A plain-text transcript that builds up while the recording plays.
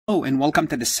Hello and welcome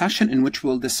to this session in which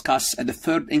we'll discuss a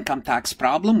deferred income tax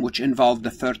problem which involves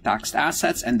deferred tax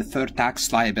assets and deferred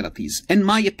tax liabilities. In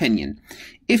my opinion,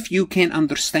 if you can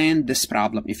understand this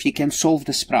problem, if you can solve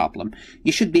this problem,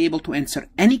 you should be able to answer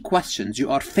any questions you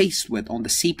are faced with on the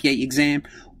CPA exam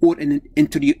or in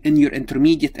your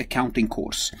intermediate accounting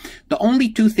course. The only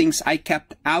two things I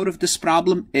kept out of this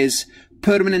problem is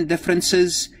permanent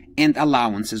differences and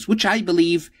allowances, which I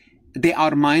believe they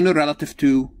are minor relative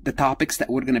to the topics that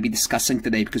we're going to be discussing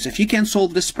today, because if you can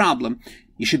solve this problem,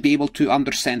 you should be able to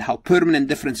understand how permanent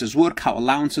differences work, how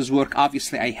allowances work.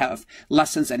 Obviously, I have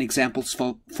lessons and examples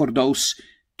for those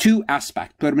two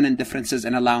aspects, permanent differences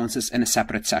and allowances, in a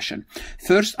separate session.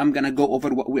 First, I'm going to go over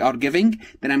what we are giving,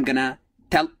 then I'm going to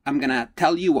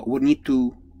tell you what we need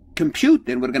to compute,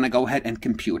 then we're going to go ahead and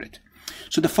compute it.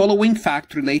 So the following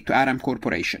fact relate to Adam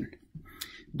Corporation.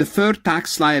 Deferred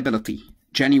tax liability,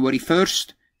 January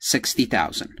 1st,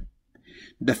 $60,000.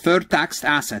 Deferred tax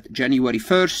asset, January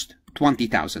 1st,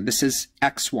 $20,000. This is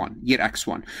X1, year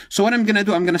X1. So what I'm going to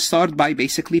do, I'm going to start by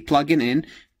basically plugging in,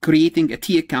 creating a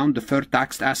T account, deferred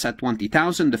tax asset,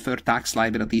 $20,000, deferred tax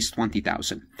liabilities,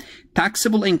 $20,000.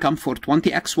 Taxable income for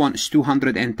 20X1 is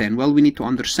 $210. Well, we need to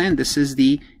understand this is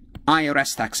the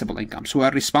IRS taxable income. So we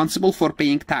are responsible for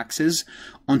paying taxes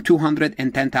on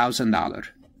 $210,000.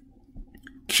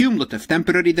 Cumulative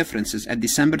temporary differences at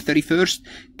December 31st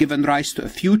given rise to a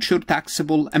future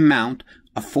taxable amount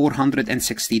of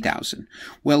 $460,000.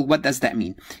 Well, what does that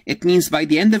mean? It means by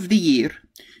the end of the year,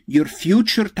 your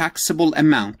future taxable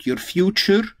amount, your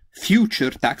future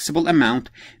taxable amount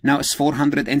now is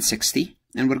 $460,000.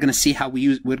 And we're going to see how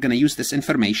we're going to use this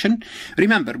information.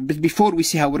 Remember, before we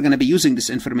see how we're going to be using this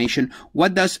information,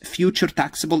 what does future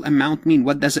taxable amount mean?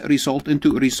 What does it result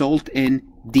into? Result in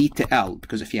D to L.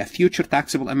 Because if you have future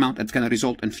taxable amount, it's going to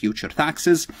result in future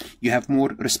taxes. You have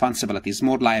more responsibilities,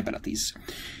 more liabilities.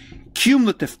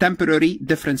 Cumulative temporary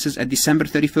differences at December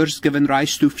 31st given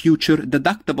rise to future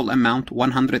deductible amount,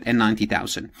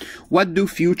 $190,000. What do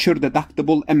future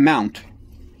deductible amount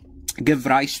give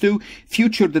rise to?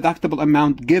 Future deductible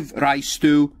amount give rise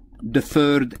to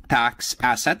deferred tax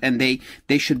asset, and they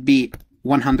should be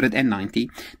 190.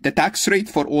 The tax rate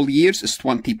for all years is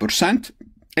 20%.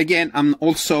 Again, I'm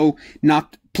also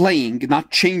not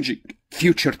changing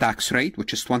future tax rate,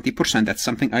 which is 20%. That's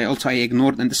something I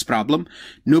ignored in this problem.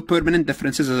 No permanent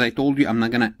differences. As I told you, I'm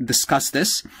not going to discuss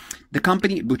this. The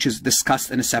company, which is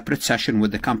discussed in a separate session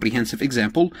with the comprehensive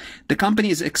example, the company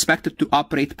is expected to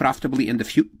operate profitably in the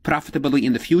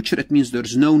future. It means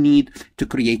there's no need to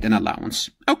create an allowance.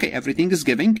 Okay, everything is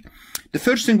giving. The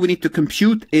first thing we need to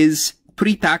compute is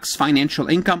pre-tax financial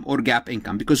income or GAAP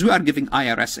income, because we are giving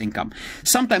IRS income.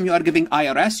 Sometimes you are giving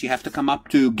IRS, you have to come up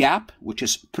to GAAP, which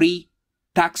is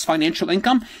pre-tax financial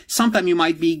income. Sometimes you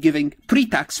might be giving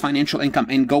pre-tax financial income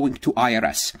and going to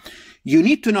IRS. You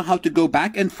need to know how to go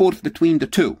back and forth between the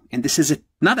two. And this is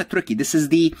not a tricky. This is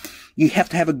you have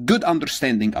to have a good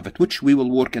understanding of it, which we will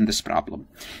work in this problem.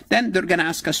 Then they're going to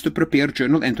ask us to prepare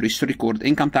journal entries to record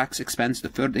income tax expense,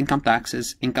 deferred income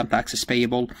taxes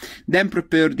payable. Then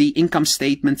prepare the income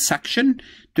statement section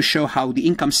to show how the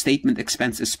income statement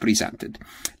expense is presented.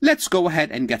 Let's go ahead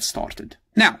and get started.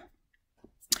 Now,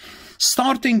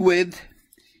 starting with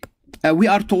we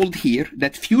are told here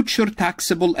that future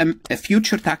taxable amount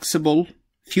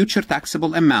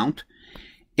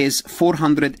is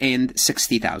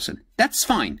 $460,000. That's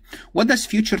fine. What does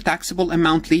future taxable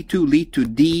amount lead to? Lead to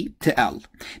D to L.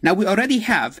 Now we already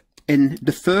have in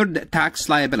deferred tax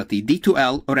liability D to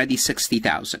L already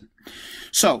 $60,000.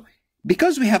 So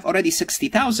because we have already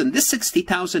 $60,000, this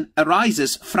 $60,000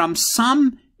 arises from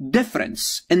some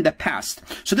difference in the past.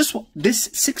 So this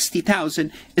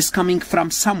 $60,000 is coming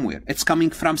from somewhere. It's coming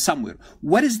from somewhere.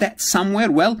 What is that somewhere?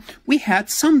 Well, we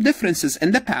had some differences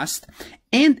in the past,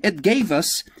 and it gave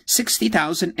us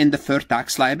 $60,000 in deferred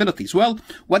tax liabilities. Well,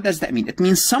 what does that mean? It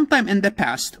means sometime in the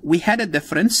past we had a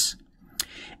difference,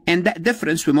 and that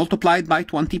difference we multiplied by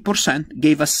 20%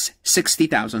 gave us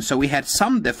 $60,000. So we had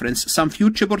some difference, some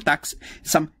future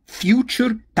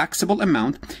taxable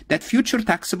amount. That future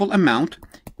taxable amount,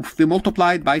 if we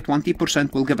multiplied by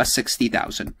 20%, will give us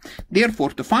 $60,000.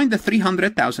 Therefore, to find the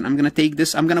 $300,000, I'm going to take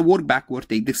this, I'm going to work backward,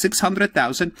 take the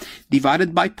 $600,000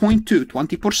 divided by 0.2,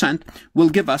 20% will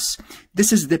give us,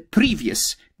 this is the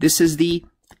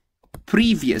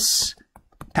previous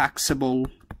taxable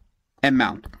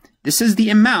amount. This is the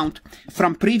amount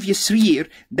from previous year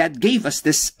that gave us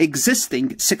this existing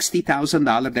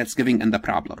 $60,000 that's giving in the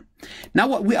problem. Now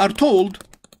what we are told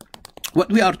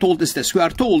is this. We are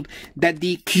told that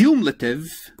the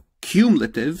cumulative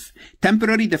cumulative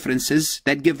temporary differences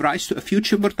that give rise to a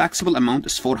future taxable amount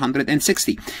is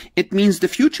 460. It means the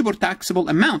future taxable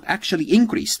amount actually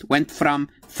increased, went from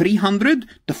 300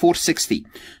 to 460.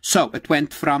 So it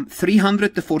went from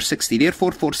 300 to 460.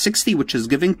 Therefore, 460, which is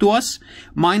giving to us,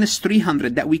 minus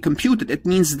 300 that we computed, it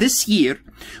means this year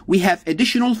we have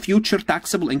additional future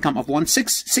taxable income of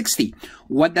 160.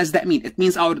 What does that mean? It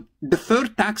means our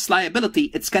deferred tax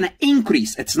liability, it's going to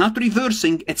increase. It's not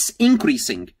reversing, it's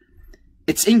increasing.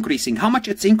 It's increasing. How much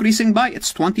it's increasing by?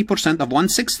 It's 20% of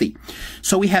 160.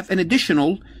 So we have an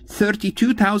additional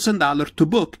 $32,000 to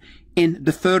book in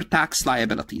deferred tax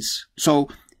liabilities. So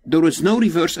there was no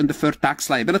reverse in deferred tax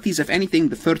liabilities. If anything,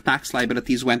 deferred tax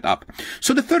liabilities went up.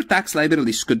 So deferred tax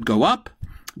liabilities could go up.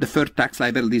 Deferred tax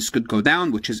liabilities could go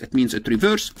down, which is, it means it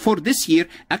reversed. For this year,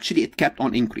 actually, it kept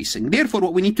on increasing. Therefore,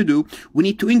 what we need to do, we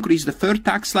need to increase deferred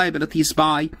tax liabilities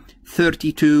by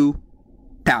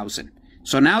 $32,000.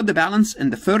 So now the balance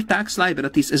in deferred tax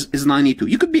liabilities is 92.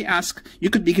 You could be asked, you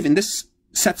could be given this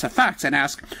sets of facts and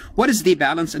ask, what is the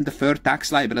balance in deferred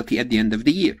tax liability at the end of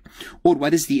the year? Or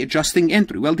what is the adjusting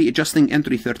entry? Well, the adjusting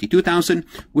entry, 32,000,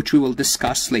 which we will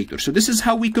discuss later. So this is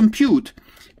how we compute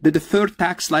the deferred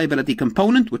tax liability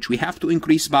component, which we have to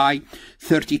increase by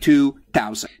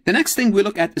 32,000. The next thing we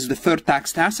look at is deferred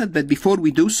tax asset. But before we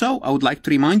do so, I would like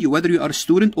to remind you, whether you are a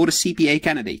student or a CPA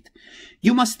candidate,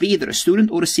 you must be either a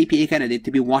student or a CPA candidate to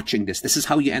be watching this. This is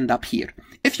how you end up here.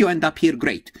 If you end up here,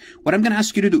 great. What I'm going to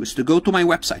ask you to do is to go to my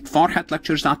website,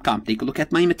 farhatlectures.com, take a look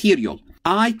at my material.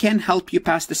 I can help you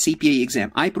pass the CPA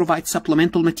exam. I provide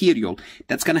supplemental material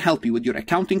that's going to help you with your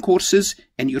accounting courses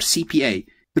and your CPA.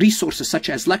 Resources such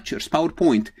as lectures,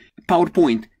 PowerPoint,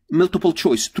 multiple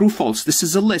choice, true, false. This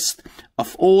is a list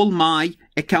of all my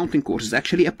accounting courses,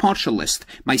 actually a partial list.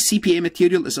 My CPA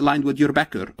material is aligned with your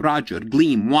Becker, Roger,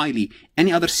 Gleam, Wiley,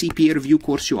 any other CPA review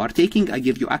course you are taking. I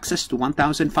give you access to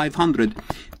 1,500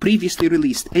 previously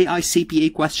released AI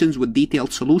CPA questions with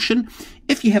detailed solution.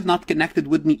 If you have not connected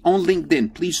with me on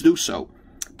LinkedIn, please do so.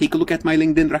 Take a look at my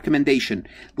LinkedIn recommendation.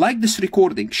 Like this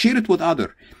recording, share it with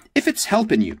others. If it's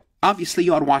helping you, obviously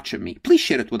you are watching me, please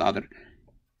share it with others.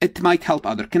 It might help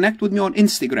others. Connect with me on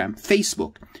Instagram,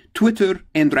 Facebook, Twitter,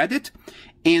 and Reddit.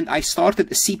 And I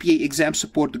started a CPA exam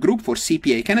support group for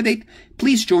CPA candidate.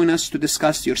 Please join us to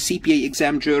discuss your CPA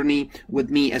exam journey with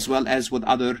me as well as with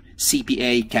other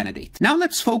CPA candidates. Now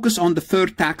let's focus on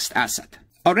deferred tax asset.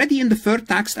 Already in deferred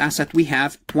tax asset, we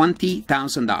have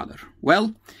 $20,000.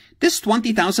 Well, this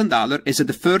 $20,000 is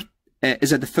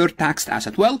a deferred tax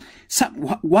asset. Well,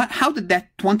 how did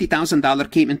that $20,000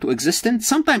 came into existence?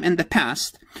 Sometime in the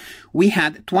past, we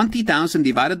had 20,000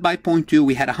 divided by 0.2.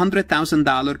 We had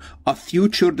 $100,000 of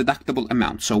future deductible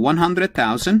amount. So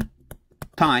 100,000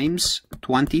 times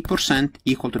 20%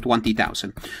 equal to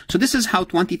 20,000. So this is how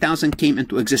 20,000 came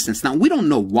into existence. Now, we don't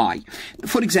know why.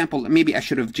 For example, maybe I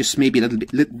should have just maybe be a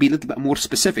little bit more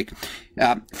specific.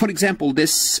 For example,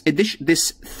 this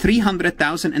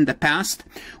 300,000 in the past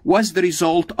was the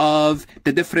result of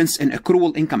the difference in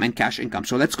accrual income and cash income.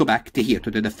 So let's go back to here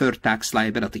to the deferred tax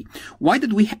liability. Why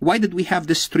did we have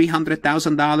this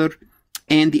 $300,000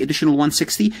 and the additional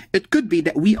 160? It could be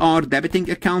that we are debiting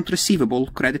account receivable,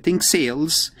 crediting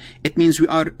sales. It means we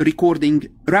are recording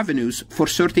revenues for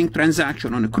certain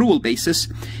transaction on accrual basis,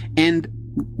 and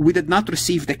we did not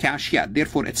receive the cash yet.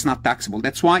 Therefore, it's not taxable.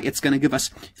 That's why it's going to give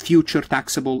us future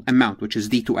taxable amount, which is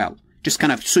D2L. Just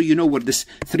kind of so you know where this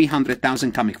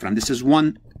 300,000 coming from. This is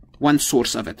one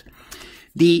source of it.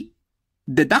 The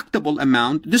deductible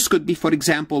amount, this could be, for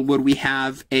example, where we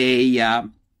have a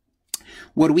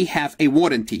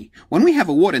warranty. When we have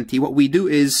a warranty, what we do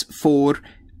is for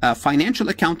financial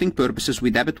accounting purposes, we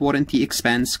debit warranty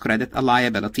expense, credit a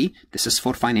liability. This is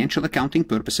for financial accounting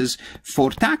purposes.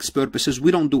 For tax purposes,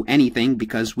 we don't do anything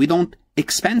because we don't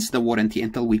expense the warranty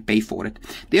until we pay for it.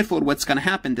 Therefore, what's going to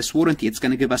happen, this warranty, it's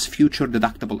going to give us future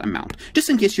deductible amount. Just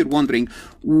in case you're wondering,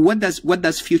 what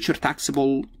does future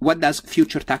taxable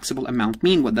amount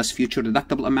mean? What does future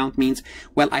deductible amount means?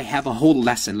 Well, I have a whole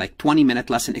lesson, like 20-minute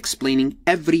lesson explaining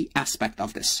every aspect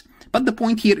of this. But the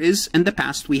point here is, in the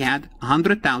past, we had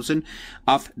 100,000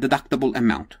 of deductible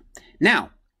amount.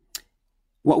 Now,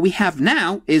 what we have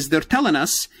now is they're telling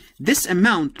us this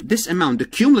amount, the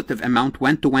cumulative amount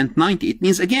went to 190. It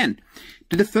means, again,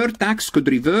 the deferred tax could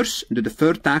reverse, the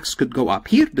deferred tax could go up.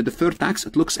 Here, the deferred tax,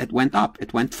 it went up.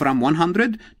 It went from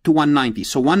 100 to 190.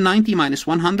 So 190 minus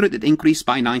 100, it increased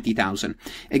by 90,000.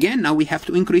 Again, now we have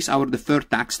to increase our deferred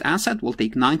tax asset. We'll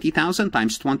take 90,000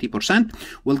 times 20%,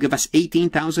 will give us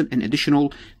 18,000 in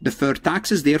additional deferred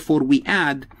taxes. Therefore, we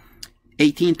add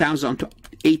 18,000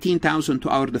 18,000 to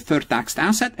our deferred tax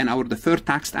asset, and our deferred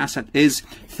tax asset is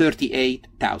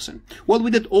 38,000. Well,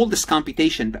 we did all this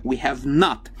computation, but we have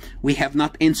not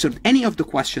answered any of the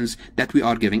questions that we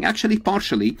are giving. Actually,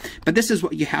 partially, but this is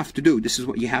what you have to do. This is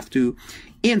what you have to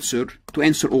answer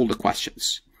all the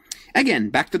questions. Again,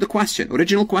 back to the question.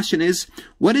 Original question is,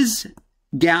 what is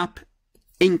GAAP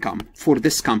income for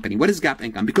this company? What is GAAP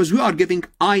income? Because we are giving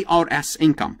IRS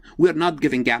income. We are not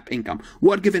giving GAAP income.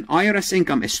 We are giving IRS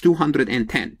income as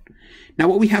 210. Now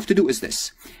what we have to do is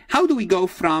this. How do we go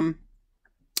from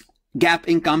GAAP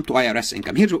income to IRS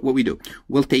income? Here's what we do.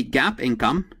 We'll take GAAP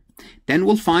income, then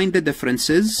we'll find the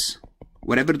differences,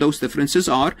 whatever those differences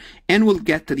are, and we'll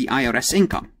get to the IRS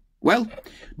income. Well,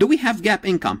 do we have GAAP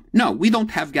income? No, we don't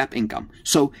have GAAP income.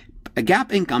 So a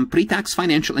GAAP income, pre-tax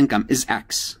financial income, is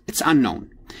X. It's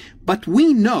unknown. But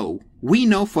we know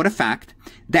for a fact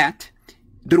that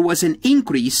there was an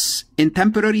increase in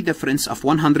temporary difference of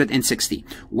 160.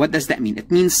 What does that mean?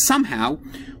 It means somehow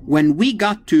when we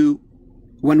got to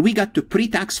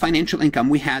pre-tax financial income,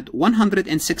 we had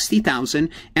 160,000,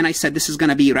 and I said this is going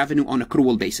to be revenue on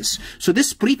accrual basis. So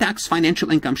this pre-tax financial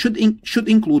income should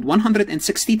include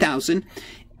 160,000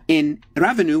 in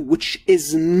revenue, which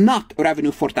is not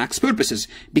revenue for tax purposes,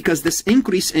 because this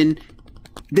increase in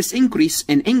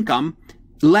income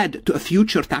led to a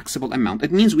future taxable amount.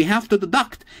 It means we have to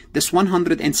deduct this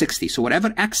 160. So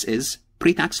whatever X is,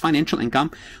 pre-tax financial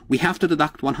income, we have to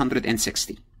deduct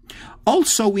 160.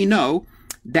 Also, we know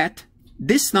that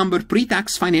this number,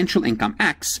 pre-tax financial income,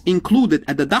 X, included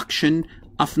a deduction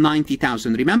of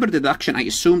 90,000. Remember the deduction I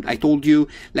told you,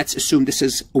 let's assume this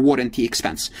is a warranty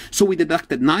expense. So we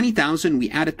deducted 90,000, we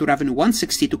added to revenue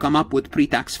 160 to come up with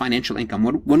pre-tax financial income.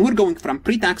 When we're going from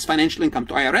pre-tax financial income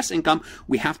to IRS income,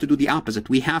 we have to do the opposite.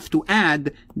 We have to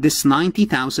add this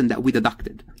 90,000 that we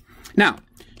deducted. Now,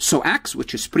 so X,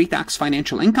 which is pre-tax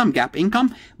financial income, GAAP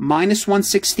income, minus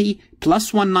 160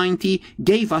 plus 190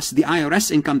 gave us the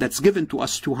IRS income that's given to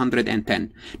us,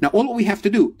 210. Now, all we have to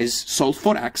do is solve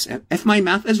for X. If my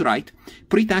math is right,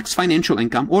 pre-tax financial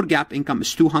income or GAAP income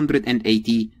is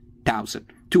 280,000.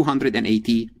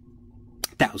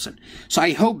 280,000. So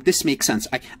I hope this makes sense.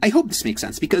 I hope this makes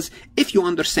sense, because if you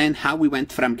understand how we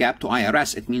went from GAAP to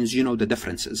IRS, it means you know the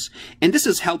differences. And this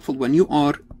is helpful when you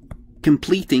are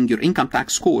completing your income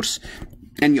tax course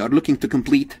and you are looking to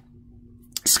complete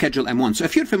Schedule M1. So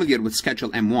if you're familiar with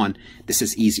Schedule M1, this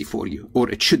is easy for you, or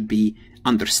it should be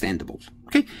understandable.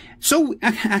 Okay, so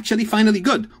actually finally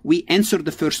good. We answered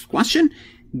the first question.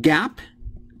 GAAP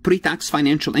pre-tax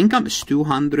financial income is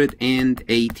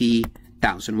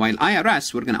 280,000, while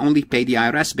IRS, we're going to only pay the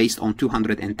IRS based on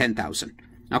 210,000.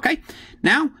 Okay,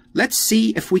 now let's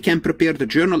see if we can prepare the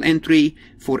journal entry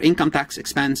for income tax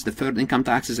expense, deferred income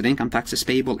taxes, and income taxes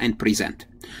payable, and present.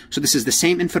 So this is the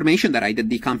same information that I did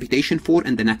the computation for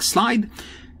in the next slide.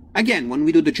 Again, when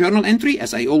we do the journal entry,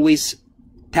 as I always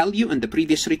tell you in the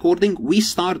previous recording, we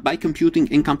start by computing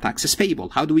income taxes payable.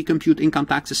 How do we compute income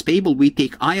taxes payable? We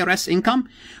take IRS income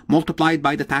multiplied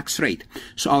by the tax rate.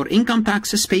 So our income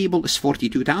taxes payable is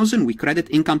 42,000. We credit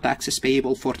income taxes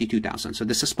payable 42,000. So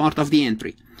this is part of the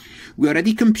entry. We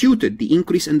already computed the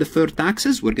increase in deferred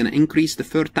taxes. We're going to increase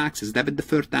deferred taxes, debit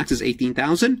deferred taxes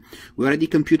 18,000. We already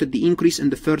computed the increase in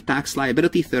deferred tax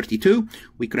liability 32.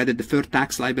 We credit deferred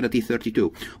tax liability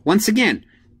 32. Once again,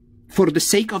 for the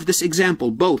sake of this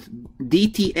example, both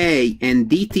DTA and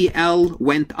DTL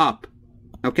went up.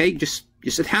 Okay, just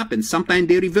it happens. Sometimes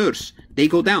they reverse. They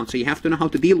go down. So you have to know how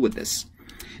to deal with this.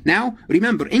 Now,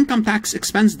 remember, income tax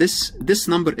expense, this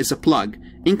number is a plug.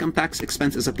 Income tax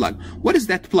expense is a plug. What is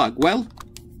that plug? Well,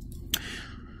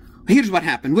 here's what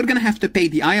happened. We're going to have to pay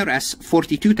the IRS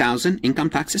 42,000 income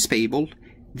taxes payable.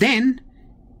 Then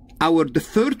our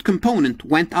deferred component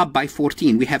went up by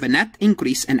 14. We have a net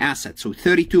increase in assets. So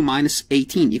 32 minus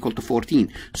 18 equal to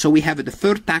 14. So we have a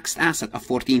deferred tax asset of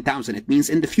 14,000. It means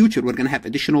in the future, we're going to have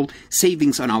additional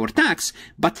savings on our tax.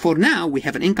 But for now, we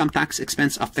have an income tax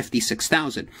expense of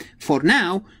 56,000. For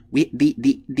now,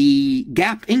 the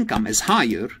GAAP income is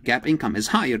higher. GAAP income is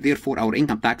higher. Therefore, our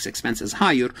income tax expense is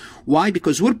higher. Why?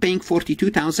 Because we're paying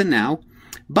 42,000 now,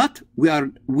 but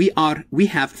we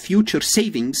have future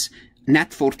savings,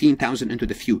 net 14,000 into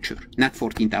the future. Net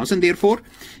 14,000. Therefore,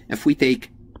 if we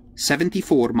take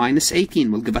 74 minus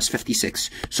 18 will give us 56.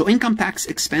 So income tax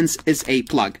expense is a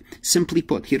plug. Simply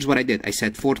put, here's what I did. I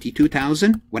said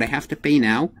 42,000, what I have to pay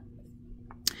now,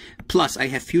 plus I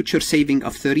have future saving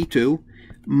of 32,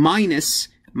 minus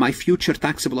my future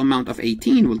taxable amount of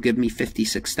 18 will give me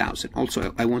 56,000.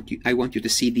 Also, I want you to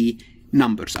see the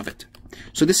numbers of it.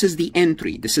 So this is the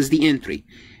entry. This is the entry.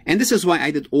 And this is why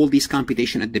I did all these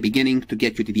computation at the beginning to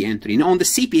get you to the entry. Now on the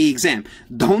CPA exam,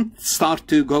 don't start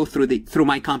to go through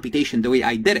my computation the way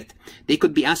I did it. They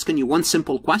could be asking you one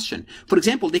simple question. For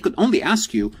example, they could only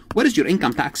ask you, what is your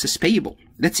income taxes payable?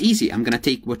 That's easy. I'm going to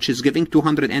take, which is giving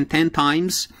 210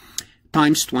 times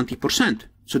 20%.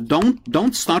 So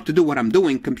don't start to do what I'm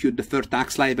doing, compute deferred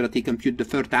tax liability, compute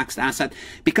deferred tax asset,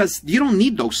 because you don't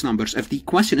need those numbers if the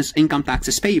question is income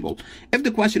taxes payable. If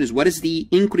the question is what is the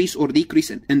increase or decrease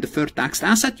in deferred tax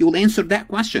asset, you'll answer that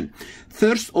question.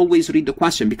 First, always read the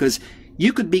question, because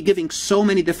you could be giving so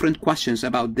many different questions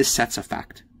about this sets of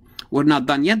fact. We're not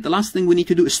done yet. The last thing we need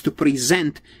to do is to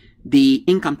present the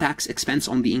income tax expense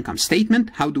on the income statement.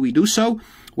 How do we do so?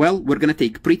 Well, we're going to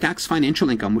take pre-tax financial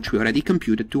income, which we already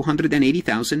computed,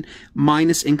 $280,000,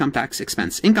 minus income tax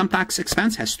expense. Income tax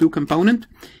expense has two components,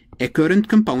 a current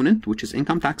component, which is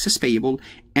income taxes payable,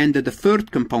 and the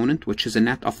deferred component, which is a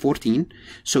net of 14.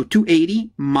 So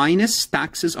 280 minus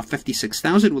taxes of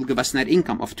 56,000 will give us net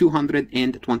income of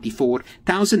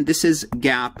 224,000. This is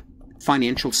GAAP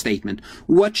financial statement.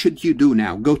 What should you do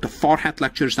now? Go to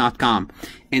farhatlectures.com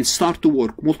and start to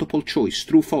work multiple choice,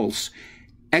 true, false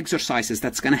exercises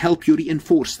that's going to help you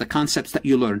reinforce the concepts that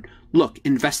you learn. Look,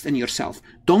 invest in yourself.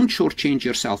 Don't shortchange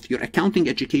yourself. Your accounting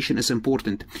education is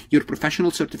important. Your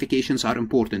professional certifications are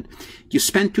important. You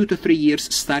spend 2 to 3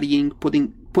 years studying,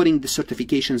 putting the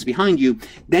certifications behind you,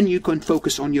 then you can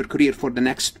focus on your career for the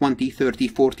next 20, 30,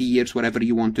 40 years, whatever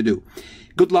you want to do.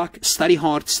 Good luck, study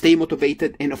hard, stay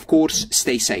motivated, and of course,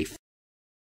 stay safe.